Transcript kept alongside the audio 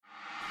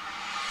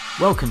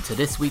Welcome to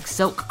this week's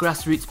Selk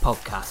Grassroots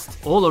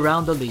podcast, all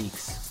around the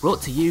leagues,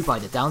 brought to you by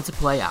the Down to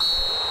Play app.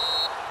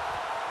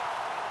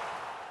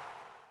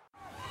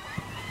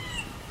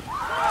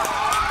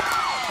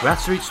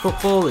 Grassroots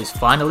football is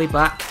finally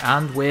back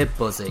and we're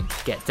buzzing.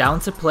 Get Down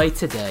to Play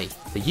today,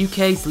 the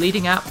UK's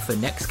leading app for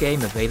next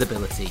game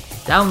availability.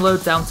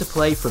 Download Down to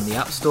Play from the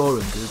App Store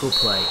and Google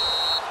Play.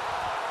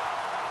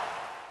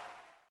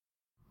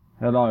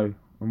 Hello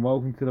and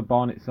welcome to the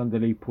Barnet Sunday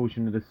League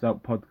portion of the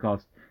Selk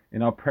podcast.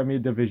 In our Premier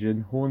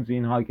Division, Hornsey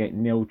and Highgate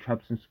 0,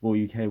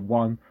 Trabzonspor UK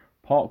 1,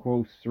 Park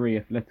Royals 3,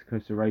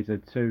 Atletico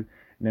Cerezo 2, and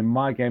then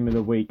my game of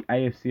the week,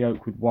 AFC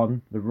Oakwood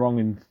 1, the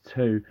Wrong'uns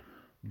 2.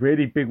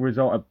 Really big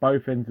result at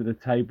both ends of the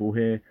table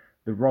here.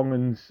 The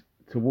Wrong'uns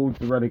towards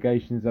the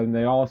relegation zone,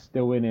 they are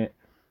still in it,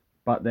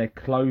 but they're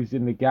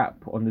closing the gap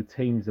on the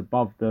teams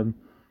above them.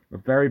 A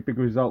very big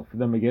result for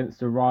them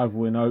against a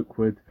rival in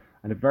Oakwood,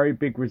 and a very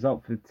big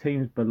result for the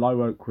teams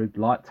below Oakwood,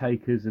 like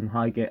Takers and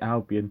Highgate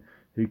Albion,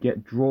 who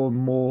get drawn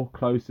more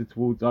closer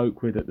towards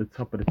Oakwood at the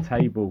top of the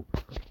table.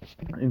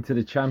 Into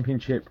the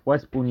Championship,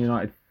 Westbourne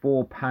United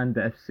 4,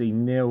 Panda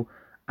FC 0,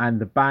 and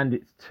the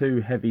Bandits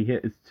 2, Heavy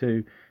Hitters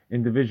 2.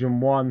 In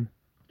Division 1,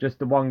 just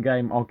the one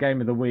game, our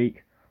game of the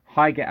week,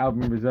 Highgate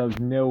Albion Reserves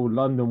 0,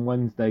 London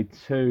Wednesday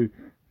 2.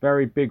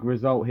 Very big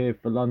result here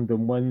for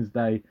London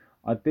Wednesday.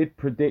 I did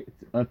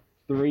predict a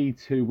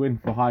 3-2 win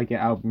for Highgate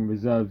Albion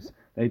Reserves.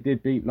 They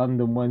did beat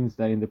London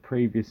Wednesday in the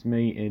previous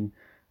meeting.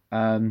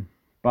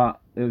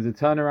 But there was a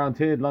turnaround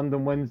here.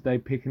 London Wednesday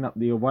picking up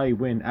the away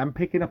win and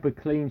picking up a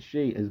clean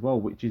sheet as well,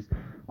 which is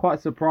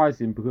quite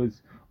surprising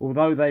because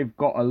although they've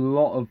got a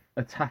lot of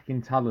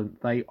attacking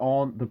talent, they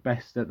aren't the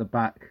best at the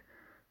back.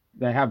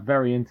 They have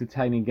very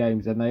entertaining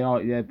games and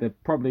they're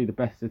probably the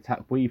best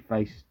attack we've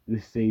faced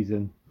this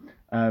season.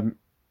 And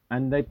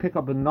they pick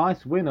up a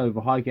nice win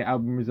over Highgate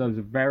Albion Reserves,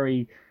 a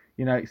very,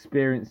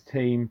 experienced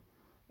team,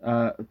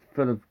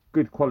 full of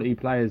good quality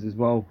players as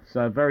well.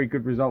 So a very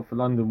good result for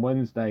London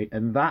Wednesday,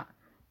 and that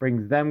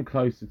brings them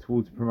closer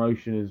towards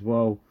promotion as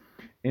well.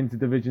 Into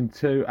Division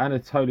 2,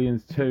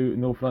 Anatolians 2,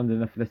 North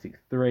London Athletics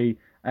 3,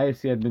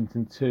 AFC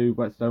Edmonton 2,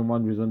 Whetstone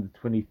Wanderers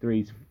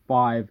under-23s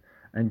 5,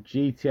 and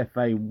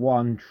GTFA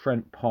 1,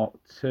 Trent Park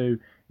 2.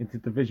 Into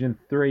Division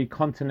 3,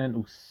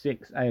 Continental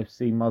 6,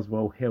 AFC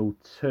Muswell Hill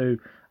 2,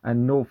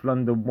 and North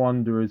London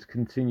Wanderers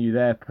continue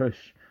their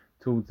push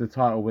towards the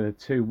title with a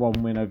 2-1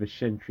 win over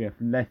Shentry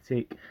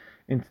Athletic.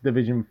 Into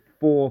Division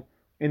 4,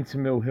 Inter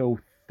Mill Hill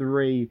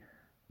 3,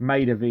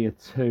 Maida Villa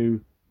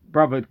 2,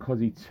 Brotherhood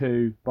Cosy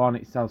 2,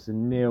 Barnet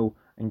Southend 0,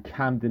 and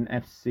Camden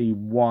FC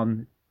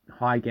 1,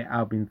 Highgate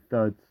Albion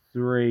Third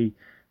 3.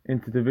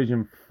 Into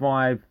Division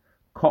 5,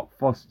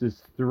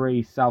 Cockfosters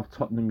 3, South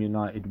Tottenham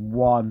United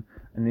 1,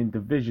 and in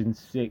Division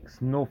 6,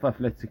 North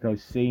Athletico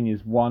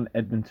Seniors 1,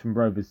 Edmonton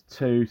Rovers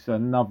 2. So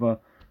another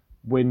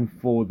win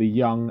for the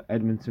young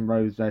Edmonton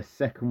Rovers, their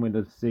second win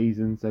of the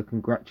season, so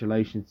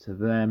congratulations to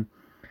them.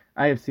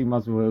 AFC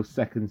Muswell Hill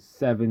second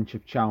 7,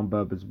 Chefchaouen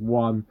Berbers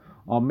 1,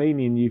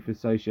 Armenian Youth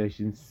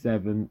Association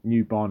 7,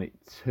 New Barnet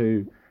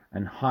 2,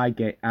 and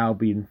Highgate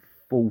Albion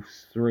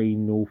Falls 3,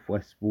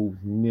 Northwest Wolves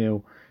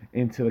 0.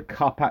 Into the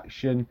cup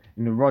action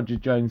in the Roger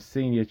Jones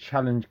Senior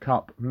Challenge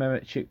Cup,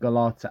 Mehmetçik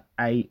Galata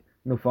 8,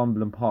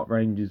 Northumberland Park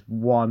Rangers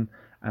 1,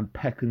 and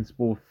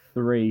Peckenspor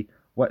 3,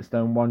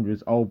 Whetstone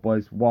Wanderers Old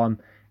Boys 1.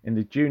 In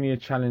the Junior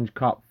Challenge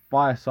Cup,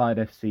 Fireside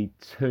FC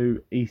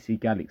 2, EC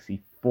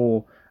Galaxy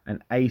 4,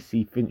 and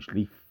AC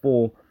Finchley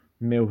 4,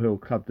 Mill Hill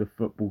Club de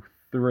Football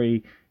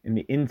 3. In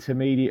the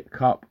Intermediate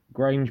Cup,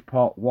 Grange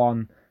Park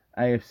 1,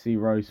 AFC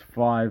Rose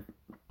 5.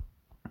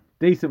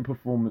 Decent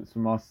performance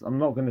from us. I'm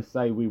not going to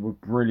say we were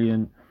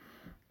brilliant.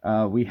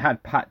 We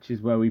had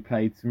patches where we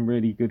played some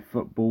really good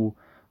football.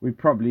 We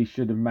probably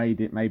should have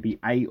made it maybe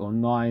 8 or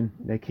 9.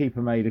 Their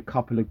keeper made a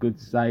couple of good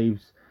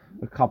saves.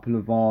 A couple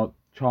of our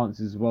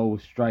chances as well were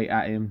straight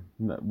at him.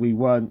 We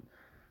weren't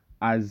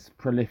as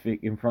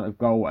prolific in front of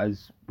goal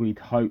as we'd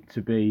hoped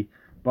to be,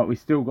 but we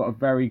still got a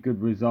very good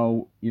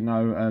result.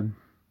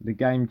 The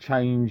game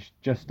changed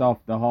just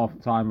after half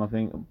time, I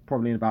think,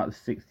 probably in about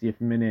the 60th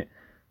minute,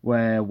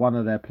 where one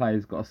of their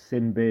players got a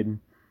sin bin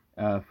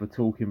for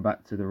talking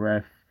back to the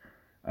ref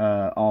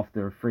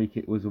after a free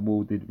kick was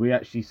awarded. We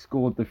actually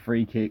scored the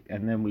free kick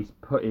and then we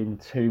put in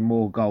 2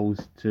 more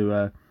goals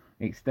to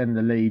extend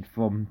the lead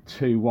from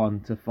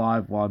 2-1 to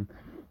 5-1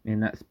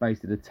 in that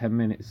space of the 10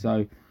 minutes.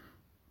 So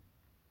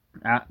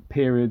at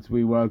periods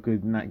we were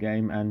good in that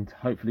game, and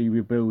hopefully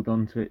we build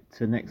onto it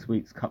to next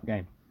week's cup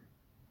game.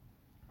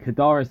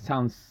 Cadaris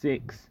Town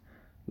 6,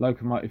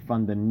 Locomotive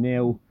Thunder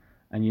 0,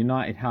 and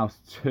United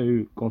House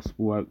 2,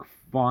 Gospel Oak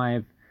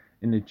 5.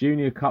 In the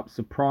Junior Cup,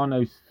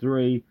 Sopranos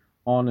 3,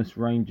 Arness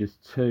Rangers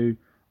 2,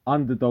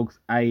 Underdogs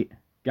 8,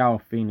 Gower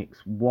Phoenix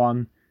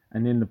 1.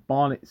 And in the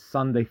Barnet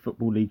Sunday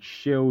Football League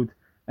Shield,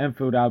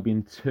 Enfield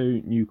Albion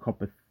 2, New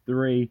Copper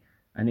 3.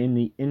 And in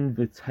the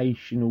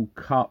Invitational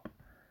Cup,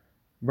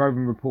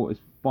 Roving Reporters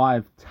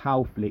 5,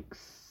 Tauflik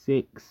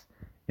 6.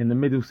 In the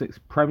Middlesex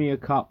Premier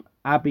Cup,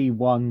 Abbey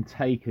 1,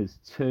 Takers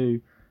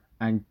 2,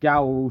 and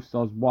Gower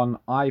All-Stars 1,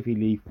 Ivy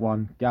Leaf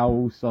 1. Gower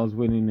All-Stars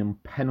winning in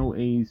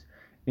penalties.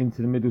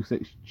 Into the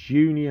Middlesex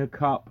Junior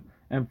Cup,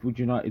 Enfield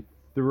United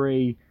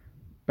 3,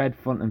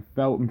 Bedfont and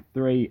Feltham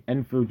 3.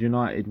 Enfield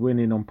United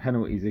winning on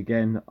penalties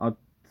again. I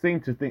seem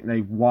to think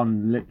they've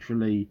won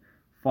literally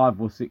 5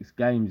 or 6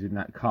 games in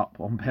that cup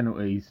on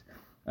penalties.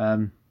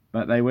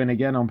 But they win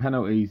again on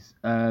penalties.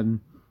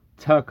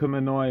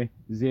 Turcomanoi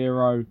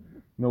 0,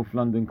 North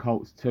London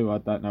Colts 2. I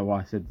don't know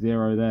why I said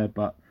 0 there,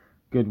 but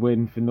good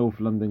win for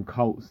North London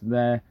Colts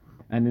there.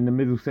 And in the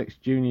Middlesex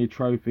Junior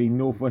Trophy,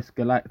 Northwest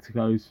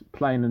Galacticos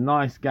playing a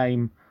nice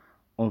game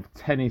of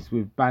tennis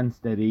with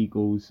Banstead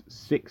Eagles,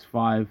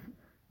 6-5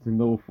 to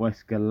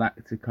Northwest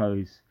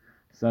Galacticos.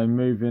 So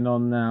moving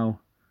on now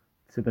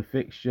to the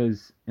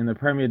fixtures in the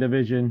Premier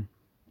Division.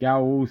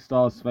 Gower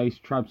All-Stars face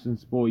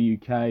Trabzonspor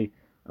UK,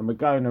 and we're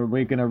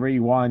gonna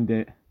rewind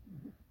it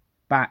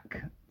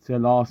back to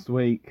last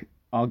week.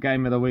 Our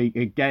game of the week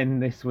again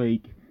this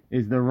week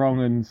is the Wrong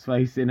Uns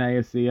facing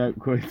AFC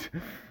Oakwood.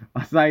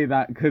 I say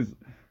that because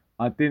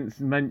I didn't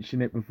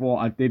mention it before.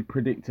 I did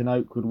predict an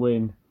Oakwood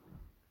win,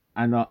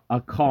 and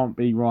I can't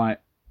be right.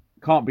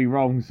 Can't be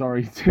wrong,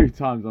 2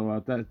 times. Well,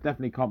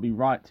 definitely can't be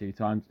right 2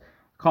 times.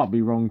 Can't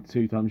be wrong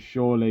 2 times,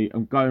 surely.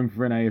 I'm going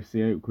for an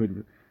AFC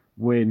Oakwood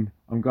win.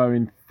 I'm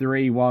going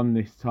 3-1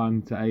 this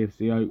time to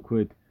AFC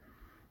Oakwood.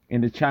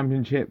 In the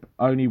Championship,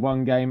 only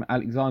one game.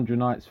 Alexandra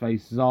Knights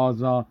face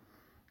Zaza.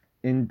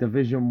 In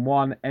Division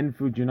 1,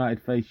 Enfield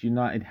United face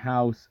United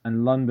House,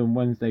 and London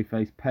Wednesday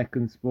face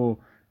Peckham.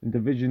 In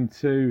Division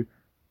 2,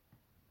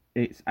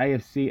 it's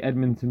AFC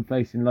Edmonton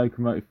facing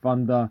Locomotive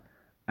Thunder,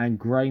 and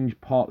Grange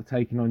Park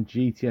taking on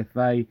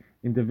GTFA.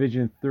 In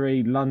Division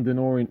 3, London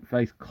Orient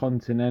face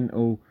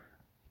Continental,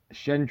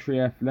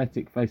 Shentry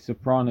Athletic face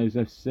Sopranos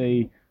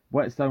FC,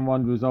 Whetstone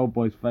Wanderers Old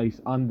Boys face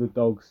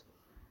Underdogs.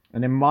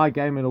 And in my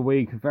game of the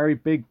week, a very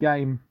big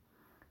game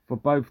for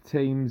both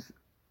teams.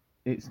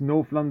 It's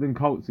North London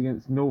Colts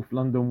against North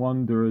London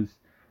Wanderers.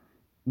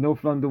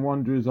 North London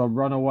Wanderers are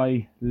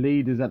runaway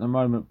leaders at the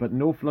moment, but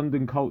North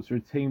London Colts are a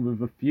team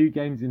with a few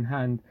games in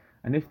hand,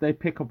 and if they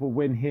pick up a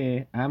win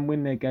here and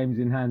win their games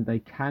in hand, they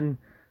can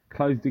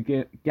close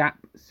the gap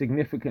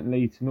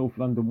significantly to North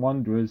London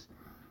Wanderers.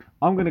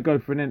 I'm going to go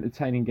for an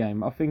entertaining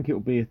game. I think it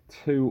will be a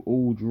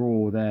 2-2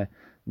 draw there.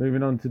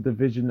 Moving on to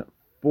Division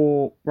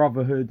 4,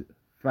 Brotherhood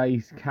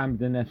face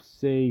Camden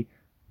FC,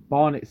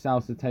 Barnet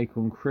South to take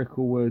on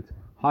Cricklewood,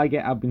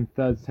 Highgate Albion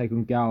Thirds take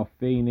on Gower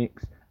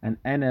Phoenix, and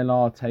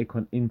NLR take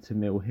on Inter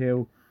Mill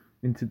Hill.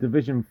 Into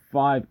Division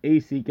 5,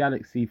 EC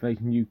Galaxy face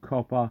New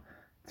Copper,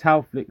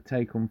 Talflick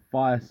take on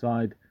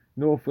Fireside,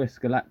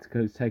 Northwest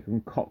Galacticos take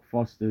on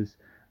Cockfosters,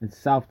 and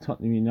South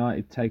Tottenham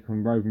United take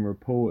on Roving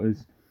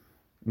Reporters.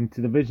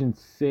 Into Division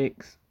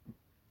 6,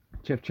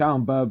 Chefchaouen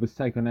and Berbers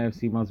take on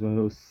AFC Muswell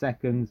Hill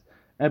Seconds,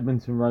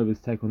 Edmonton Rovers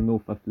take on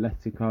North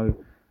Athletico,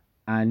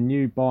 and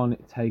New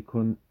Barnet take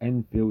on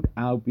Enfield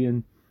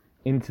Albion.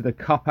 Into the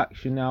cup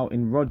action now.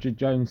 In Roger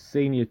Jones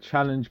Senior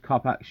Challenge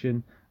Cup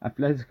action,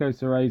 Atletico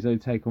Cerezo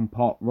take on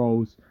Park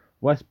Rolls,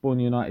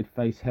 Westbourne United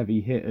face Heavy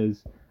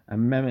Hitters,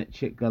 and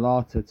Mehmetchik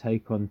Galata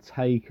take on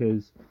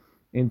Takers.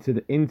 Into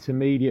the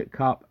Intermediate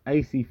Cup,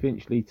 AC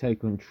Finchley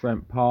take on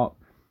Trent Park,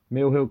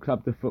 Mill Hill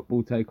Club de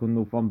Football take on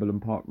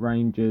Northumberland Park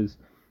Rangers,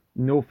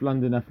 North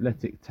London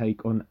Athletic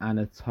take on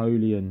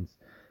Anatolians.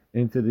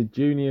 Into the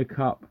Junior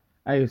Cup,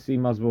 AFC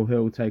Muswell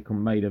Hill take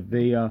on Maida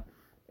Villa.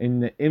 In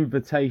the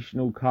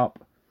Invitational Cup,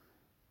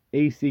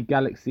 EC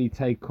Galaxy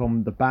take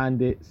on the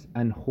Bandits,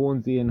 and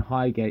Hornsey and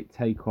Highgate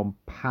take on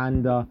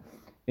Panda.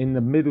 In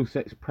the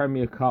Middlesex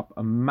Premier Cup,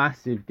 a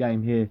massive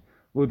game here.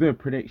 We'll do a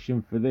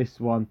prediction for this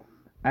one.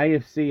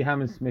 AFC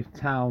Hammersmith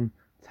Town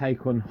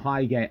take on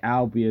Highgate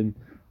Albion.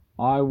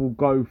 I will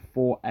go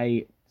for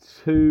a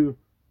 2-1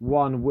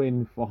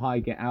 win for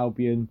Highgate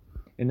Albion.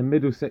 In the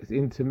Middlesex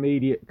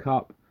Intermediate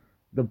Cup,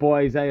 the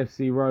boys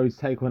AFC Rose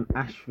take on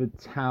Ashford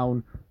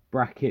Town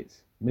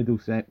brackets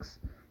Middlesex.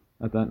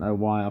 I don't know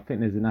why. I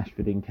think there's an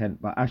Ashford in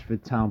Kent, but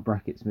Ashford Town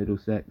brackets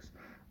Middlesex.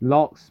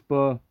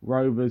 Larkspur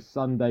Rovers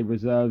Sunday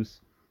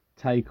Reserves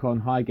take on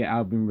Highgate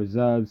Albion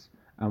Reserves,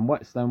 and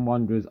Whetstone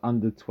Wanderers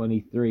under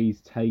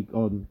 23s take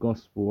on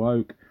Gospel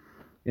Oak.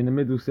 In the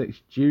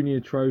Middlesex Junior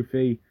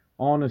Trophy,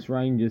 Arnus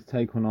Rangers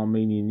take on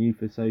Armenian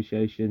Youth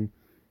Association.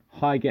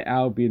 Highgate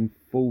Albion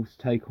Falls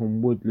take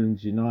on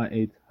Woodlands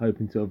United,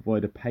 hoping to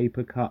avoid a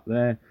paper cut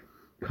there.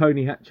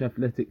 Coney Hatch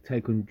Athletic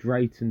take on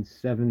Drayton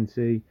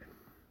 70.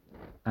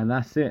 And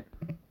that's it.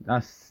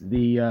 That's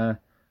the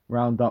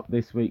roundup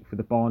this week for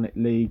the Barnet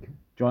League.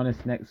 Join us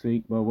next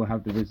week where we'll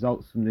have the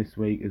results from this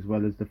week as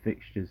well as the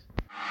fixtures.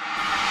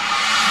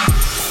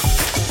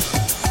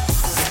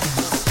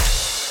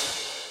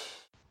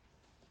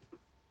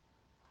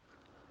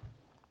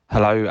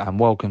 Hello and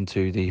welcome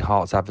to the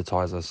Hearts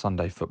Advertiser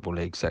Sunday Football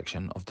League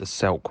section of the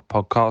Selk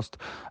podcast.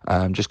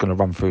 I'm just going to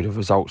run through the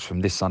results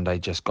from this Sunday,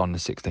 just gone the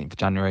 16th of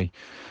January.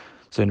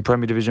 So in the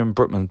Premier Division,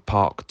 Brookman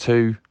Park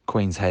 2,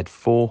 Queen's Head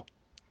 4,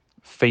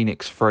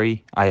 Phoenix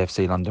 3,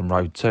 AFC London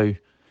Road 2,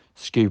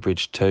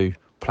 Skewbridge 2,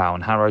 Plough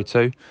and Harrow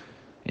 2.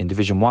 In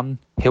Division 1,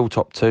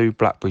 Hilltop 2,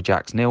 Blackberry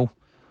Jacks 0,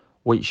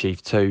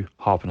 Wheatsheaf 2,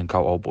 Harpen and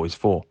Colt Old Boys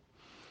 4.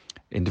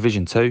 In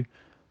Division 2,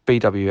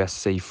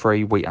 BWSC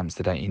 3,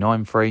 Wheathampstead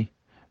 89 3,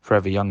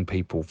 Forever Young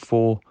People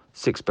 4,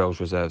 Six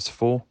Bells Reserves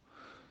 4,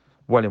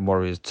 Welling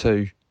Warriors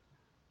 2,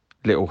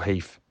 Little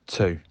Heath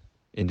 2.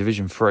 In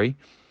Division 3,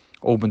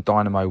 Auburn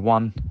Dynamo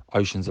 1,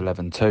 Oceans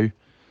 11 2,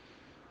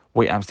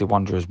 Wheathampstead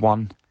Wanderers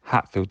 1,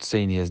 Hatfield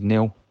Seniors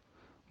 0,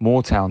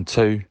 Moortown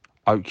 2,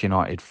 Oak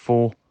United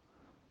 4,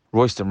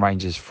 Royston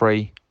Rangers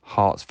 3,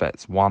 Hearts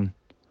Vets 1,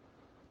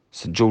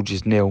 St George's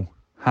 0,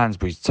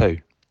 Hansbury's 2.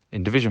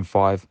 In Division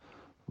 5,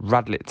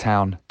 Radlett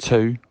Town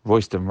 2,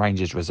 Royston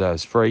Rangers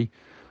Reserves 3,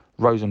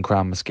 Rose and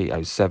Crown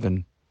Mosquitoes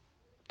 7,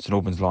 St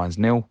Albans Lions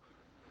 0,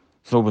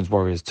 St Albans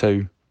Warriors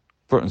 2,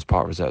 Britain's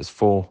Park Reserves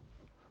 4,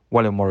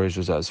 Welling Warriors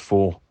Reserves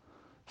 4,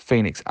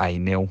 Phoenix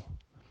A 0,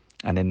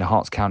 and in the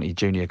Hearts County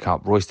Junior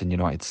Cup, Royston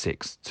United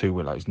 6, Two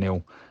Willows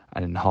 0,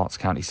 and in the Hearts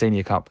County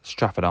Senior Cup,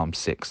 Stratford Arms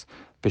 6,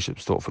 Bishop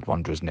Stortford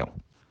Wanderers 0.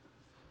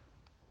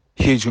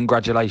 Huge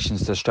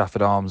congratulations to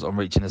Stratford Arms on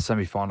reaching the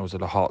semi-finals of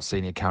the Hearts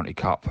Senior County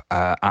Cup.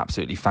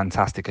 Absolutely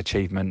fantastic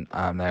achievement.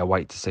 They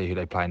await to see who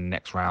they play in the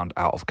next round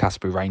out of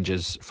Casbury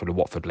Rangers for the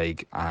Watford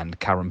League and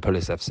Karen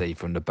Pullis FC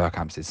from the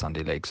Berkhamsted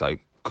Sunday League. So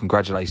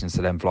congratulations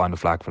to them flying the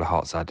flag for the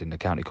Hearts in the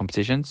county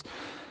competitions.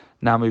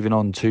 Now moving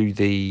on to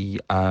the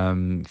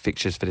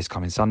fixtures for this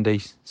coming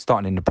Sunday.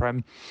 Starting in the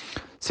Prem,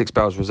 Six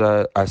Bells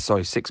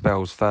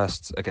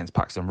first against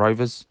Paxton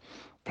Rovers.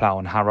 Plough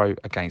and Harrow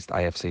against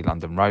AFC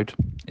London Road.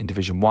 In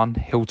Division 1,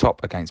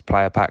 Hilltop against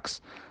Player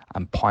Packs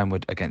and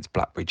Pinewood against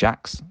Blackberry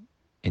Jacks.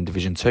 In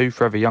Division 2,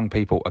 Forever Young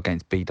People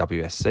against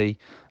BWSC,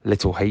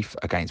 Little Heath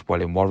against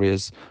Welling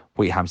Warriors,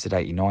 Wheathampstead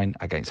 89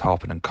 against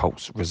Harpen and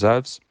Colts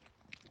Reserves.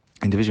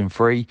 In Division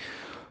 3,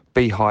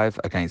 Beehive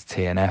against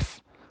TNF,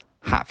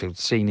 Hatfield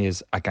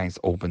Seniors against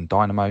Auburn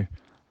Dynamo,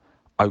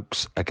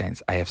 Oaks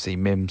against AFC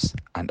Mims,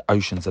 and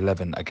Oceans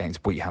 11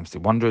 against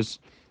Wheathampstead Wanderers.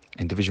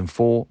 In Division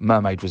 4,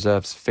 Mermaid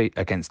Reserves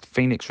against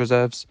Phoenix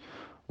Reserves,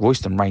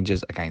 Royston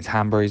Rangers against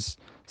Hanbury's,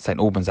 St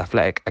Albans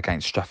Athletic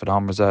against Stratford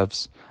Arm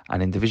Reserves,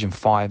 and in Division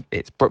 5,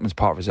 it's Brookman's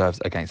Park Reserves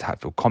against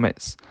Hatfield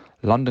Comets,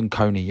 London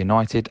Coney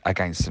United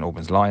against St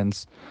Albans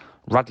Lions,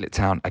 Radlett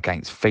Town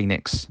against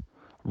Phoenix,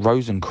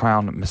 Rose and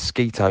Crown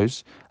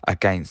Mosquitoes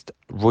against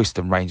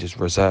Royston Rangers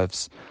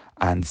Reserves,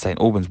 and St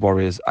Albans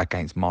Warriors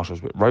against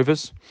Marshallswick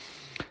Rovers.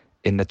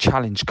 In the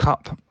Challenge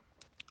Cup,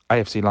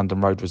 AFC London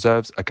Road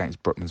Reserves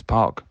against Brookman's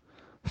Park,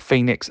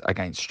 Phoenix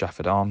against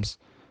Stratford Arms,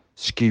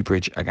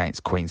 Skewbridge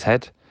against Queen's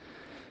Head.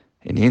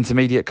 In the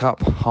Intermediate Cup,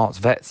 Hearts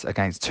Vets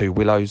against Two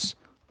Willows,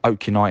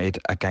 Oak United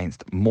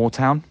against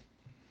Moortown.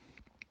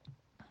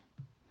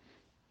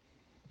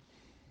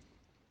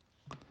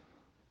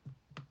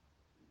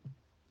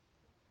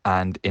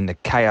 And in the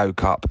KO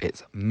Cup,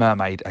 it's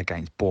Mermaid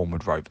against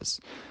Bournemouth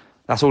Rovers.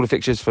 That's all the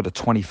fixtures for the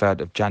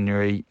 23rd of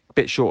January.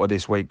 Bit shorter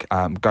this week.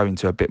 Go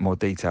into a bit more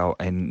detail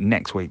in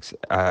next week's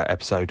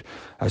episode.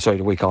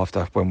 The week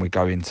after, when we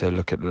go in to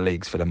look at the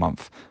leagues for the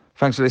month.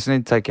 Thanks for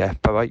listening. Take care.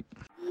 Bye-bye.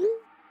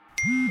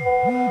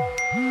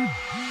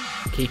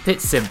 Keep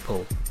it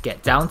simple.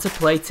 Get Down to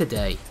Play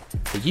today,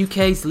 the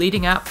UK's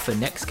leading app for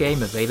next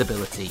game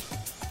availability.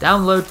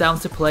 Download Down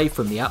to Play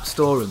from the App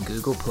Store and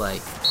Google Play.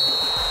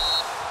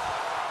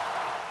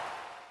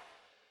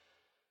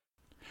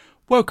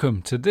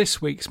 Welcome to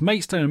this week's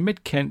Maidstone and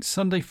Mid-Kent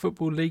Sunday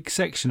Football League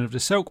section of the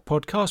Selk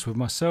podcast with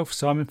myself,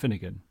 Simon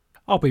Finnegan.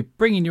 I'll be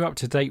bringing you up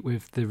to date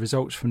with the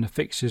results from the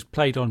fixtures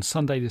played on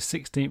Sunday the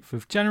 16th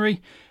of January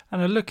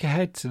and a look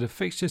ahead to the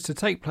fixtures to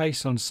take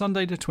place on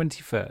Sunday the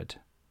 23rd.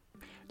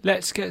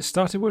 Let's get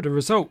started with the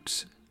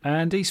results.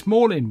 And East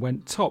Malling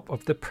went top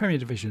of the Premier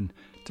Division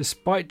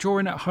despite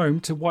drawing at home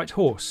to White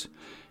Horse,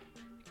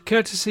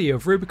 courtesy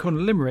of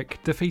Rubicon Limerick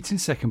defeating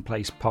second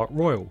place Park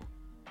Royal.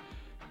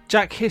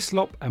 Jack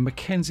Hislop and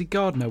Mackenzie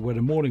Gardner were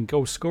the Malling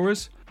goal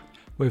scorers,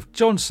 with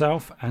John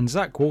South and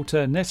Zach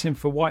Walter netting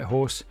for White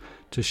Horse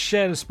to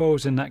share the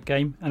spoils in that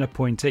game and a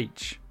point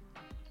each.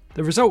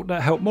 The result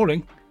that helped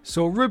Malling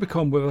saw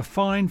Rubicon with a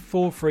fine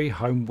 4-3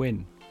 home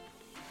win.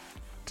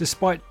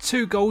 Despite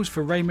 2 goals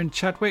for Raymond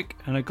Chadwick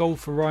and a goal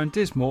for Ryan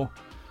Dismore,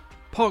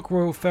 Park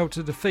Royal fell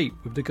to defeat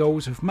with the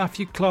goals of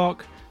Matthew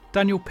Clark,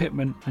 Daniel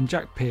Pittman and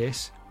Jack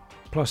Pearce,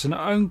 plus an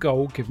own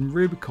goal giving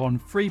Rubicon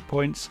 3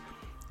 points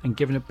and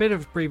giving a bit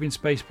of breathing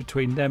space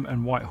between them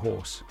and White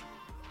Horse.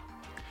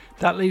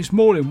 That leaves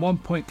Malling 1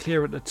 point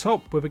clear at the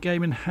top with a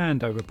game in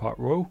hand over Park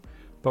Royal,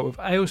 but with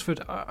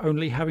Aylesford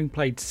only having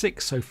played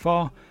 6 so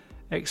far,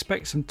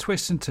 expect some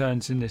twists and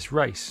turns in this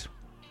race.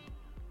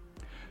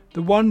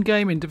 The one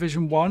game in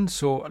Division 1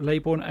 saw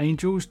Leybourne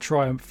Angels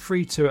triumph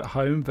 3-2 at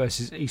home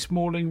versus East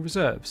Malling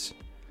Reserves.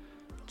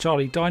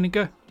 Charlie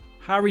Deininger,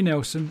 Harry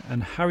Nelson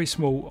and Harry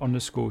Small on the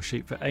score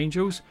sheet for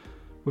Angels,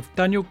 with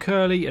Daniel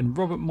Curley and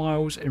Robert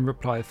Miles in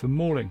reply for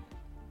Malling.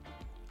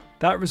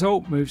 That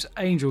result moves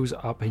Angels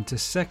up into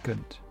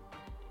second.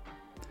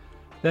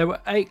 There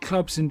were 8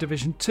 clubs in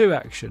Division 2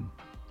 action.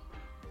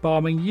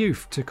 Barming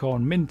Youth took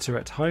on Minter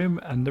at home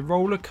and the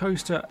roller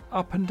coaster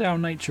up and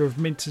down nature of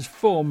Minter's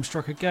form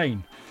struck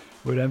again,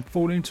 will then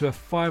fall into a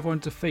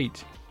 5-1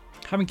 defeat,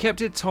 having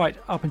kept it tight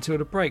up until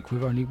the break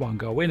with only one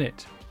goal in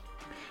it.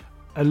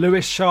 A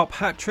Lewis Sharp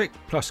hat-trick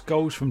plus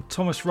goals from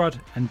Thomas Rudd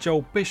and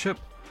Joel Bishop,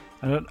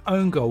 and an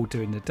own goal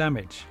doing the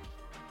damage.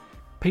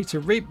 Peter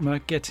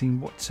Riepma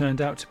getting what turned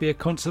out to be a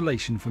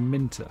consolation for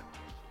Minter.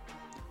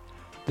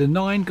 The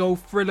 9-goal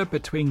thriller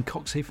between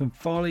Coxheath and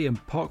Farley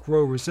and Park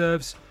Royal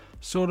Reserves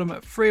saw them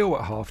at 3-3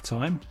 at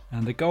half-time,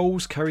 and the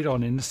goals carried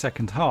on in the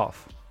second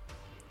half.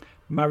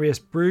 Marius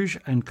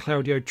Bruges and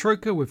Claudio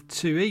Troca with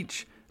 2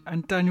 each,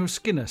 and Daniel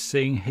Skinner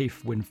seeing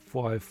Heath win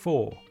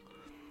 5-4.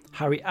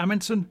 Harry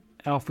Amundsen,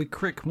 Alfie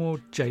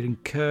Crickmore, Jaden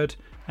Kurd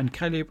and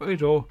Caleb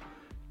Udor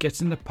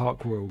getting the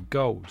Park Royal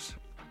goals.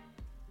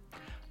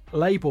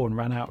 Leybourne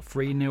ran out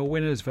 3-0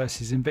 winners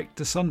versus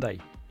Invicta Sunday.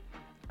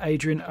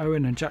 Adrian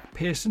Owen and Jack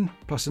Pearson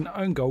plus an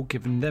own goal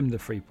giving them the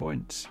 3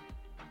 points.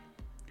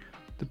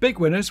 The big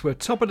winners were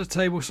top of the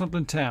table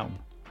Sunderland Town,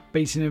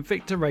 beating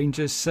Invicta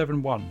Rangers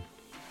 7-1.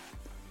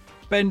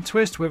 Ben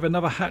Twist with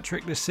another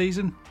hat-trick this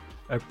season,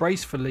 a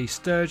brace for Lee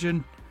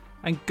Sturgeon,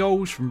 and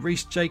goals from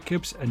Rhys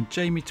Jacobs and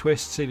Jamie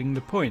Twist sealing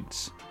the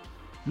points.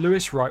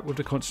 Lewis Wright with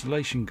the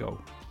consolation goal.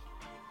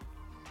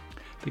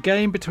 The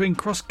game between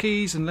Cross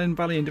Keys and Len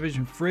Valley in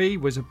Division 3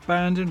 was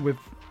abandoned with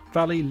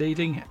Valley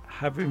leading,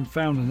 having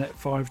found the net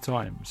 5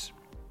 times.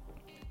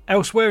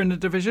 Elsewhere in the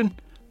division,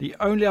 the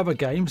only other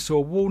game saw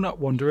Walnut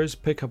Wanderers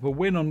pick up a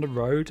win on the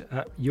road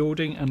at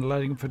Yalding and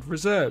Laddingford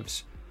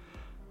Reserves.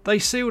 They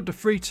sealed the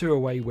 3-2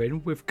 away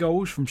win with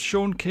goals from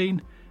Sean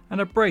Keane and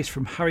a brace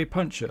from Harry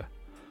Puncher,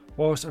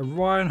 whilst a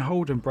Ryan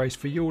Holden brace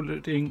for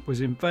Yalding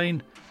was in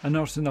vain and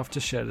not enough to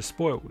share the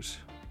spoils.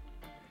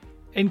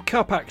 In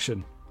cup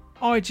action,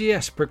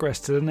 IGS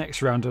progressed to the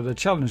next round of the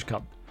Challenge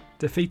Cup,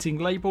 defeating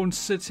Leybourne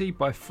City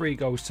by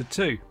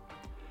 3-2.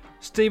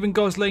 Stephen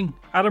Gosling,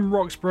 Adam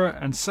Roxburgh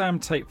and Sam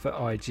Tate for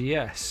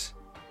IGS.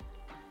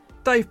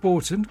 Dave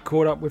Borton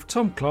caught up with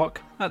Tom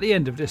Clark at the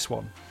end of this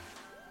one.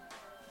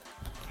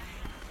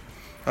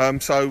 I'm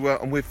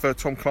with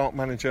Tom Clark,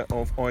 manager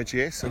of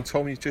IGS, and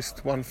Tom, you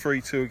just won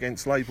 3-2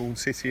 against Leybourne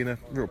City in a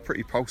real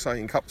pretty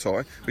pulsating cup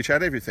tie, which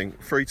had everything,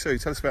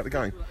 3-2. Tell us about the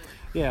game.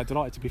 Yeah,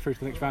 delighted to be through to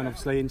the next round,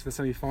 obviously, into the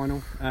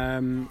semi-final.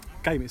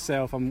 Game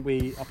itself,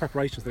 our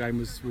preparation for the game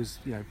was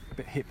a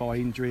bit hit by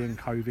injury and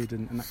COVID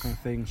and that kind of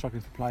thing,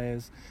 struggling for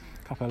players.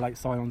 A couple of late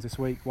sign-ons this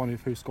week, one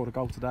of who scored a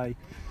goal today.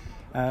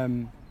 A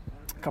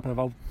couple of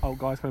old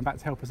guys coming back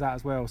to help us out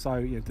as well.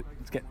 So to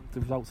get the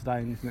result today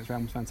in the next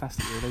round was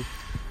fantastic, really.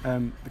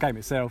 The game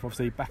itself,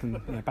 obviously, back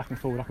and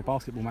forward like a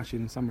basketball match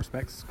in some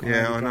respects.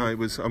 Yeah, I know it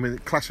was. I mean,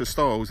 clash of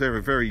styles. They're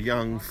a very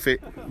young,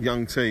 fit,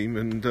 young team,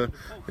 and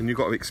you've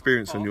got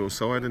experience on your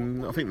side.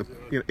 And I think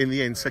in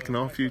the end, second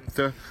half, you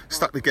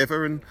stuck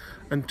together and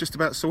just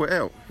about saw it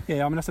out.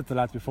 Yeah, I mean, I said to the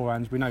lads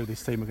beforehand, we know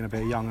this team are going to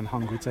be a young and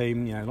hungry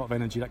team. A lot of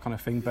energy, that kind of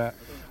thing. But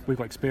we've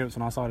got experience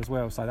on our side as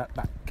well, so that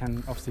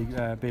can obviously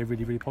be a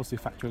really, really positive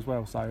factor as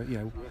well. So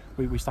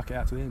we stuck it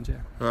out to the end. Yeah.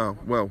 Oh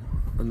well,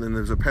 and then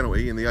there was a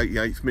penalty in the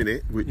 88th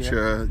minute, which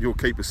your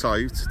keeper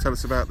saved. Tell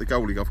us about the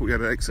goalie. I thought you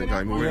had an excellent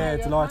game already. Yeah,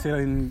 delighted.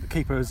 And the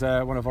keeper was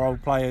one of our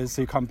old players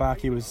who come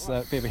back. He was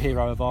a bit of a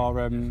hero of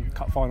our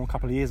cup final a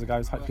couple of years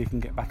ago. So hopefully he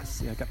can get back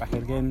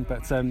in again.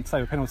 But save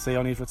a penalty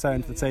on his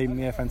return to the team.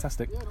 Yeah,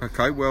 fantastic.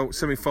 Okay, well,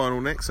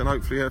 semi-final next, and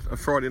hopefully a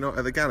Friday night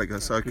at the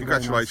Gallagher. So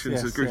congratulations,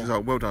 nice. Yes, a good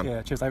result. Well done.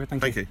 Yeah, cheers, David.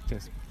 Thank you.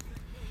 Cheers.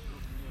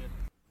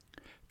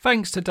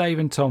 Thanks to Dave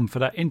and Tom for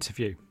that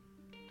interview.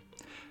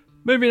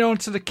 Moving on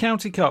to the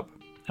County Cup,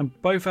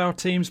 and both our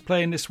teams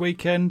playing this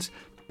weekend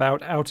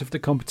bowed out of the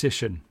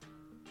competition.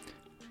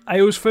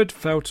 Aylesford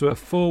fell to a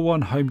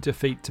 4-1 home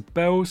defeat to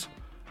Bells,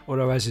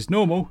 although as is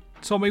normal,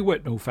 Tommy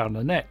Whitnall found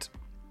the net.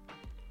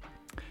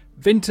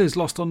 Vinters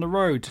lost on the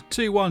road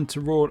 2-1 to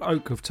Royal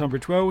Oak of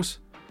Tunbridge Wells.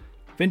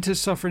 Vinters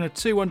suffering a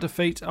 2-1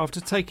 defeat after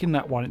taking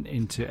that one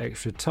into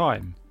extra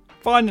time.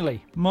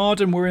 Finally,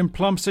 Marden were in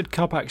Plumstead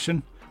Cup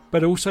action,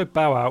 but also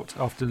bow out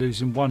after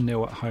losing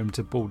 1-0 at home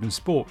to Baldwin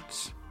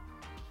Sports.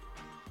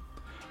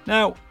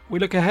 Now, we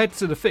look ahead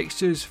to the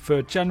fixtures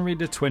for January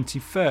the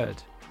 23rd.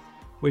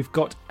 We've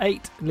got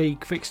 8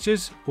 league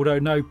fixtures, although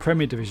no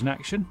Premier Division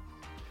action.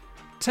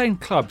 10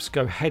 clubs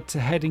go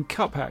head-to-head in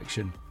cup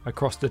action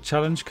across the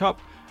Challenge Cup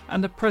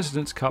and the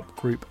President's Cup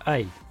Group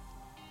A.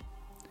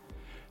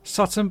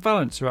 Sutton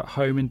Valence are at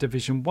home in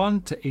Division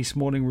 1 to East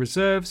Malling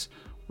Reserves,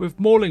 with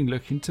Malling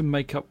looking to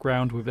make up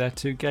ground with their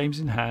 2 games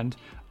in hand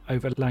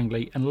over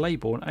Langley and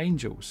Leybourne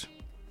Angels.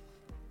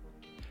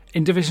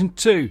 In Division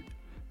 2,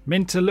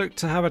 Minter look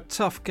to have a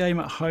tough game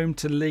at home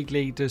to league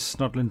leaders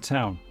Snodland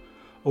Town,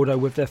 although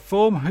with their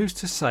form, who's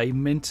to say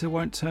Minter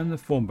won't turn the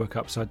form book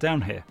upside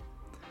down here.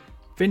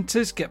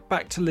 Vinters get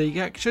back to league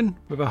action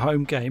with a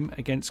home game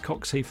against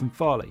Coxheath and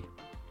Farley.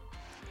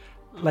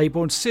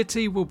 Leybourne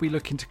City will be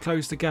looking to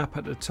close the gap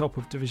at the top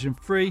of Division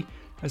 3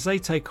 as they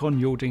take on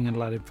Yalding and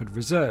Laddingford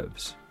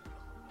Reserves.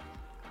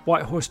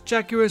 Whitehorse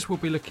Jaguars will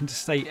be looking to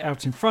stay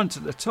out in front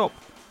at the top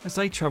as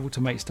they travel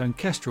to Maidstone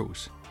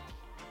Kestrels.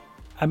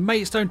 And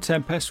Maidstone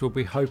Tempest will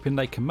be hoping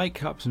they can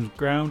make up some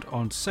ground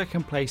on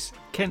second place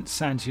Kent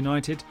Sands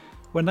United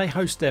when they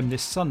host them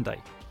this Sunday.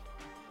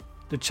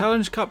 The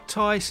Challenge Cup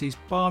tie sees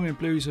Barmy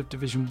Blues of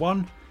Division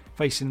 1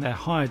 facing their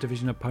higher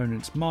division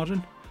opponents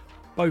Marden,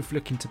 both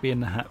looking to be in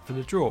the hat for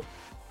the draw.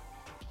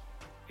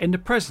 In the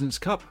President's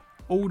Cup,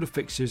 all the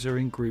fixtures are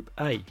in Group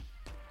A.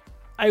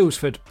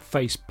 Aylesford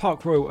face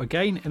Park Royal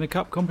again in a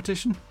cup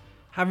competition,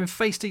 having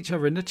faced each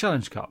other in the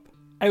Challenge Cup.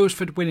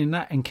 Aylesford winning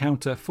that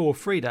encounter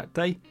 4-3 that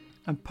day,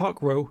 and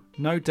Park Royal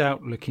no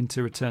doubt looking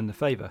to return the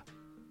favour.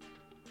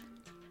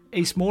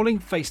 East Malling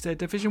faced their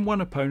Division 1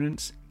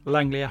 opponents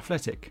Langley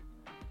Athletic,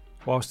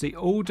 whilst the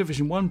all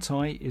Division 1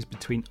 tie is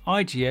between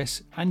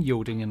IGS and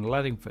Yalding and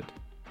Laddingford.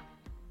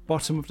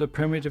 Bottom of the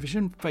Premier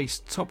Division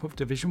face top of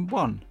Division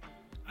 1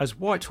 as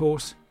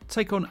Whitehorse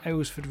take on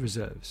Aylesford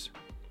reserves.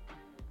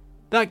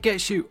 That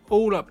gets you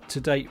all up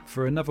to date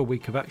for another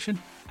week of action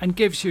and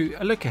gives you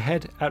a look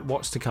ahead at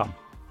what's to come.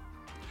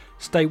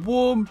 Stay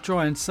warm,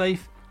 dry and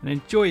safe and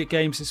enjoy your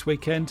games this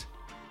weekend,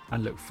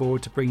 and look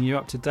forward to bringing you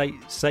up to date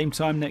same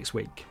time next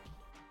week.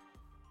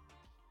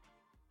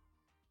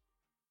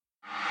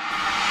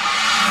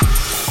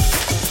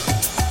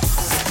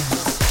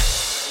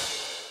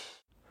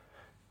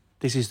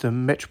 This is the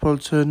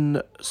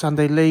Metropolitan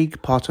Sunday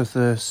League, part of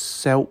the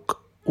Selk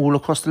All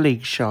Across the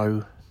League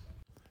show.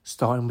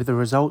 Starting with the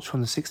results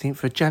from the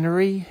 16th of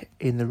January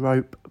in the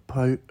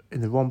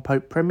Ron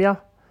Pope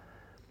Premier.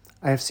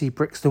 AFC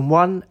Brixton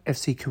 1,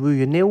 FC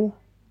Karuya 0.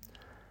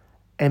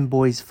 M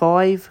Boys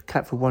 5,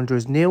 Catford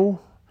Wanderers 0.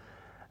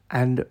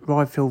 And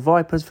Rydfield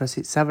Vipers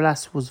vs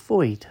Savalas was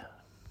void.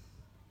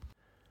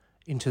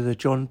 Into the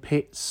John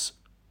Pitts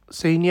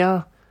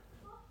Senior.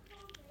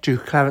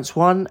 Duke Clarence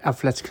 1,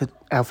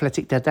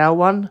 Athletic Dadao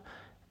 1,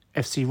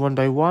 FC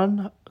Rondo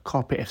 1,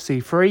 Carpet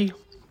FC 3,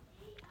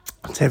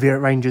 Teviot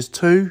Rangers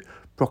 2,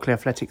 Brockley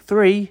Athletic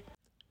 3.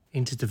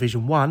 Into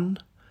Division 1,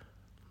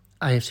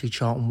 AFC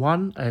Charlton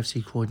 1,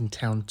 AFC Croydon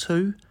Town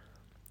 2,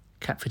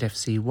 Catford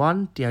FC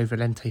 1, Dio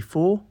Valente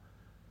 4,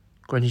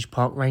 Greenwich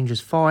Park Rangers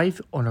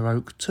 5, Honour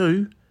Oak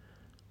 2,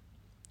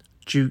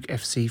 Duke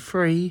FC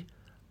 3,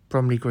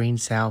 Bromley Green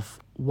South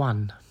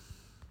 1.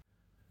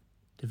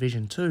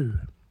 Division 2,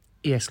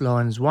 ES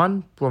Lions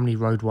 1, Bromley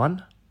Road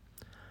 1,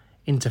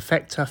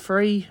 Interfecta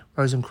 3,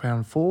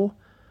 Rosencrown 4,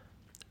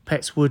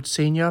 Petswood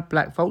Senior,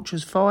 Black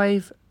Vultures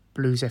 5,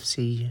 Blues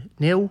FC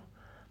 0,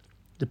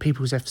 The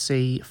People's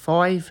FC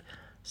 5,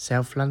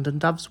 South London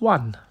Doves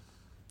 1.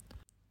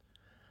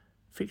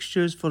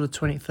 Fixtures for the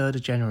 23rd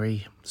of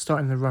January,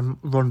 starting the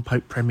Ron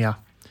Pope Premier.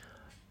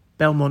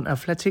 Belmont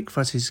Athletic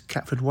vs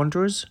Catford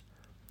Wanderers,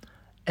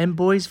 M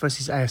Boys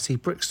vs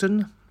AFC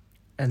Brixton,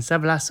 and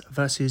Savalas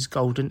vs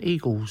Golden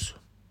Eagles.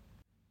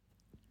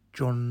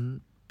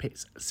 John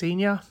Pitts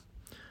Senior,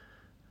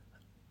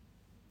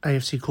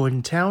 AFC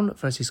Croydon Town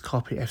vs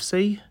Carpet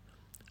FC,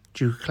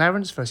 Duke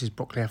Clarence vs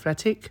Brockley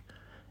Athletic,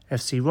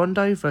 FC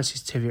Rondo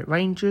vs Teviot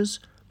Rangers,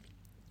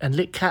 and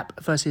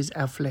Litcap vs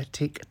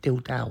Athletic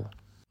Dildal.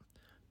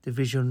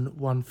 Division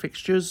 1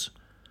 fixtures.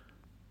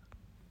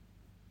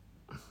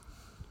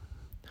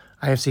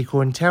 AFC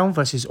Croydon Town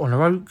vs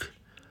Honour Oak,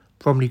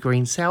 Bromley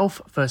Green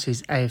South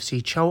vs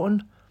AFC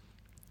Charlton,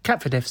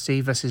 Catford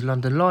FC vs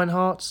London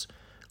Lionhearts,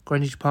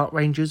 Greenwich Park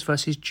Rangers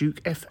vs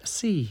Duke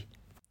FC.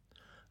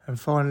 And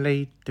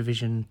finally,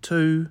 Division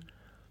 2,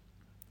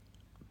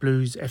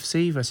 Blues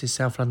FC vs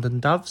South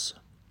London Doves,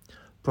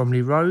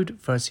 Bromley Road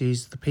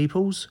vs The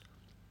Peoples,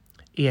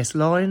 ES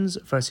Lions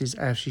vs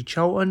AFC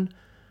Charlton,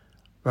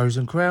 Rose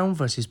and Crown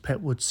vs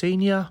Petwood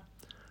Senior,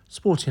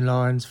 Sporting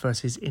Lions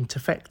vs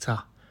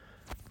Interfecta.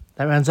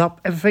 That rounds up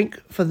everything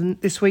for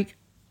this week.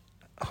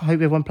 I hope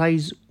everyone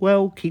plays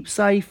well, keep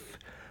safe,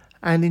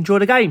 and enjoy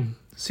the game.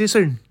 See you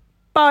soon.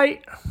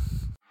 Bye.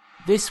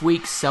 This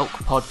week's Selk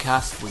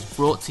podcast was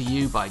brought to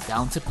you by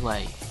Down to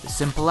Play, the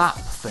simple app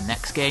for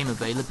next game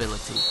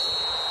availability.